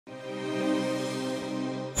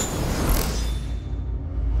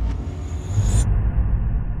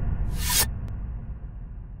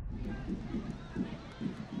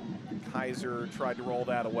Kizer tried to roll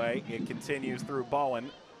that away. It continues through Bowen.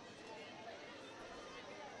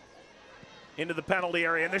 Into the penalty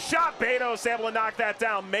area, and the shot, Betos able to knock that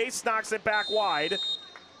down. Mace knocks it back wide,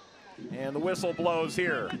 and the whistle blows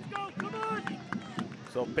here.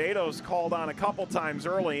 So Betos called on a couple times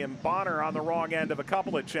early, and Bonner on the wrong end of a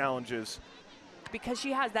couple of challenges. Because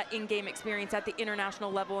she has that in-game experience at the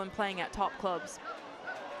international level and playing at top clubs.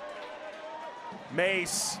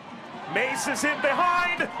 Mace is in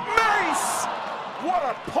behind, Mace! What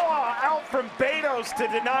a paw out from Betos to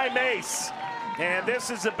deny Mace. And this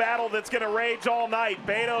is a battle that's going to rage all night.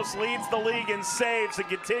 Betos leads the league in saves and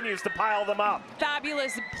continues to pile them up.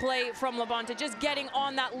 Fabulous play from Labonta, just getting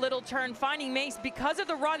on that little turn, finding Mace. Because of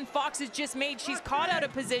the run Fox has just made, she's caught out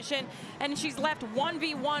of position, and she's left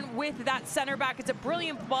 1v1 with that center back. It's a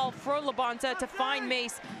brilliant ball for Labonta to find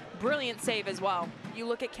Mace. Brilliant save as well. You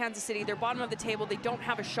look at Kansas City, they're bottom of the table. They don't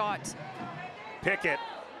have a shot. Pickett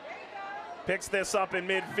picks this up in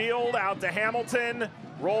midfield, out to Hamilton,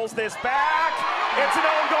 rolls this back. It's an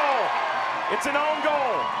own goal. It's an own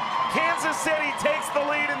goal. Kansas City takes the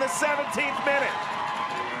lead in the 17th minute.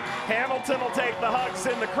 Hamilton will take the hugs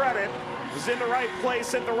and the credit. Was in the right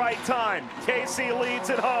place at the right time. KC leads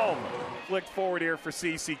at home. Flicked forward here for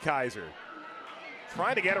CeCe Kizer.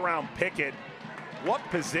 Trying to get around Pickett. What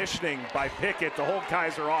positioning by Pickett to hold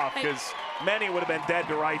Kizer off, because many would have been dead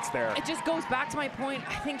to rights there. It just goes back to my point.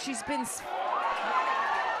 I think she's been...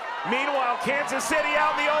 Meanwhile, Kansas City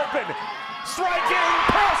out in the open. Striking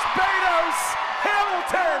past Betos.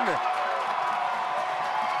 Hamilton.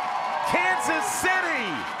 Kansas City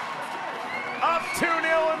up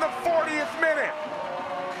 2-0 in the 40th minute.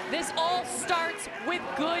 This all starts with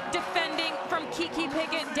good defending from Kiki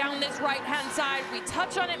Pickett down this right-hand side. We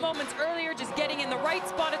touched on it moments earlier, just getting in the right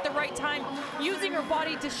spot at the right time, using her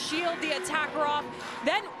body to shield the attacker off,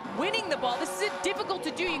 then winning the ball. This is difficult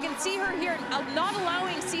to do. You can see her here not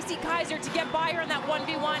allowing CeCe Kizer to get by her in that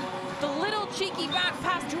 1v1. The little cheeky back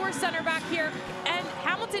pass to her center back here, and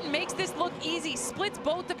Hamilton makes this look easy, splits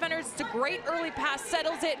both defenders. It's a great early pass,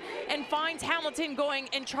 settles it, and finds Hamilton going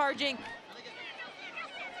and charging.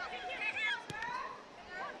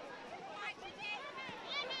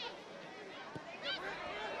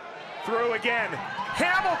 Through again,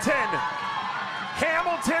 Hamilton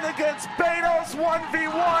against Betos,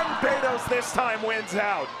 1v1. Betos this time wins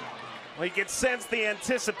out. Well, you can sense the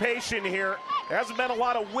anticipation here. There hasn't been a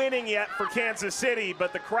lot of winning yet for Kansas City,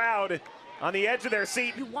 but the crowd on the edge of their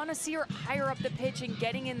seat. You want to see her higher up the pitch and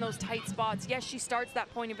getting in those tight spots. Yes, she starts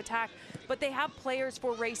that point of attack, but they have players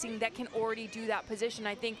for Racing that can already do that position.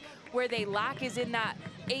 I think where they lack is in that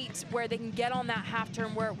 8, where they can get on that half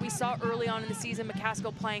turn, where we saw early on in the season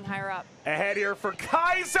McCaskill playing higher up. Ahead here for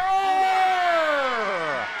Kizer!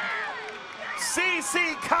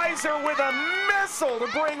 CeCe Kizer with a missile to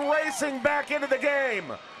bring Racing back into the game.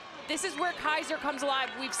 This is where Kizer comes alive.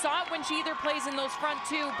 We've saw it when she either plays in those front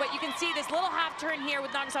two, but you can see this little half turn here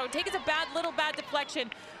with Nagasawa. Take it as a little bad deflection,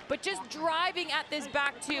 but just driving at this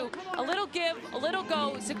back two. A little give, a little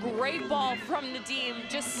go. It's a great ball from Nadim,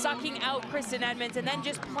 just sucking out Kristen Edmonds and then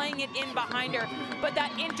just playing it in behind her. But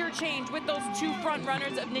that interchange with those two front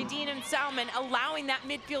runners of Nadine and Salmon, allowing that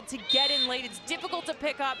midfield to get in late. It's difficult to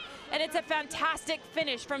pick up, and it's a fantastic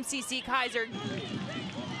finish from CeCe Kizer.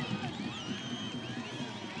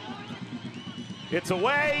 It's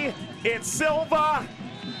away, it's Silva,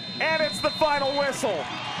 and it's the final whistle.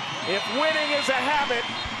 If winning is a habit,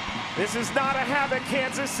 this is not a habit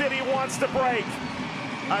Kansas City wants to break.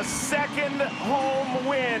 A second home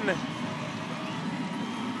win.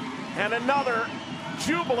 And another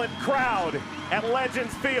jubilant crowd at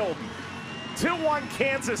Legends Field. 2-1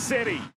 Kansas City.